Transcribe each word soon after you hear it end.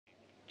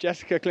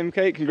Jessica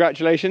Klimkait,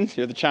 congratulations.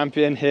 You're the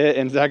champion here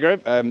in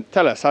Zagreb.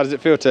 Tell us, how does it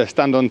feel to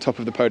stand on top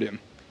of the podium?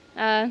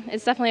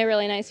 It's definitely a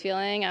really nice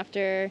feeling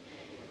after,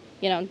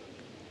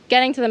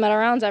 getting to the medal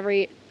rounds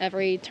every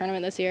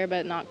tournament this year,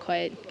 but not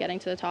quite getting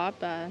to the top.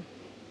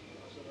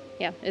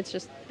 Yeah, it's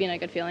just been a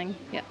good feeling.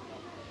 Yeah.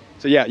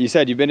 So yeah, you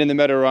said you've been in the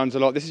medal rounds a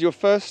lot. This is your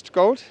first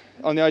gold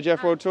on the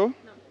IJF World Tour?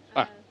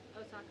 No,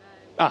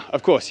 Osaka.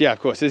 Of course, yeah,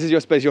 of course. This is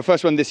your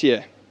first one this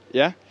year,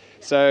 yeah?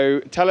 So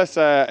tell us,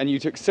 and you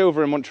took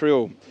silver in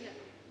Montreal. Yeah.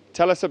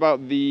 Tell us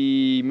about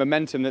the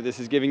momentum that this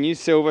is giving you,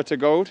 silver to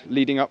gold,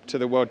 leading up to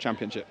the World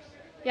Championship.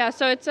 Yeah,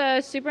 so it's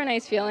a super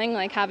nice feeling,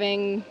 like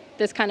having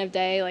this kind of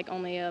day, like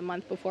only a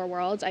month before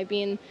Worlds.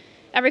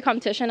 Every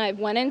competition I've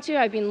went into,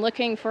 I've been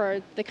looking for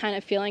the kind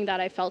of feeling that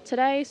I felt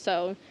today.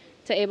 So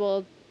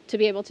to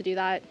be able to do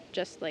that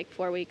just like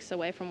 4 weeks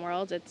away from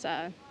Worlds, it's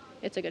a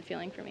good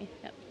feeling for me.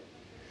 Yep.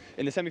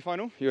 In the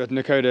semi-final, you had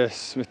Kata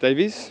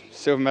Smith-Davies,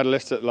 silver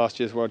medalist at last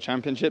year's World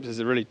Championships. It's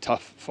a really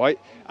tough fight,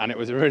 and it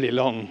was a really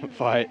long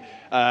fight.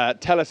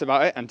 Tell us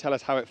about it, and tell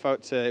us how it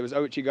felt. It was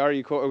Ouchigari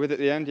you caught her with at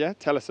the end, yeah?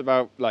 Tell us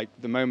about like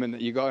the moment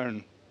that you got her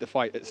and the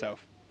fight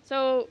itself.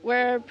 So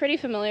we're pretty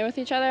familiar with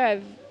each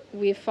other.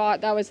 We've fought.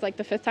 That was like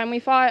the 5th time we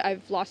fought.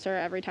 I've lost her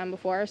every time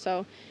before,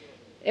 so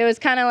it was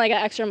kind of like an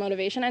extra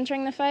motivation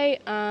entering the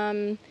fight.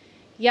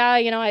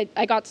 Yeah,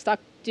 I got stuck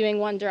doing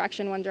one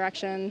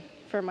direction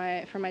for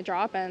my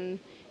drop, and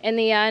in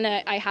the end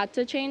I had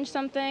to change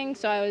something,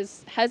 so I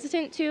was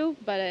hesitant to,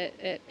 but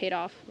it paid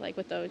off, like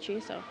with the Ochi.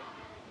 So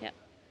yeah.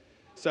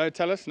 So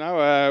tell us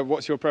now,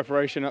 what's your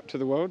preparation up to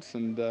the Worlds,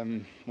 and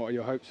what are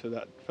your hopes for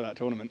that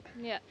tournament?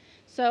 Yeah,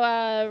 so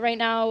right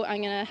now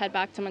I'm gonna head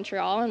back to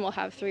Montreal, and we'll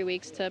have 3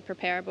 weeks to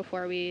prepare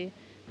before we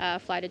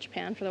fly to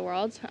Japan for the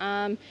Worlds.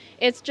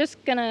 It's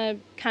just gonna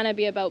kind of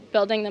be about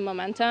building the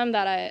momentum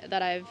that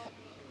I've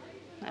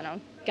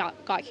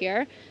got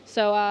here.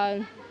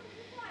 So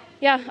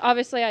yeah,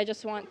 obviously I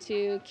just want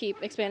to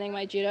keep expanding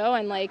my judo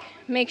and like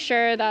make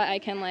sure that I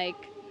can like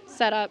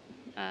set up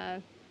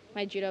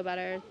my judo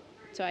better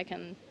so I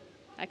can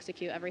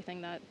execute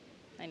everything that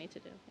I need to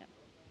do. Yeah.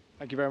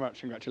 Thank you very much.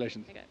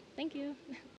 Congratulations. Okay. Thank you.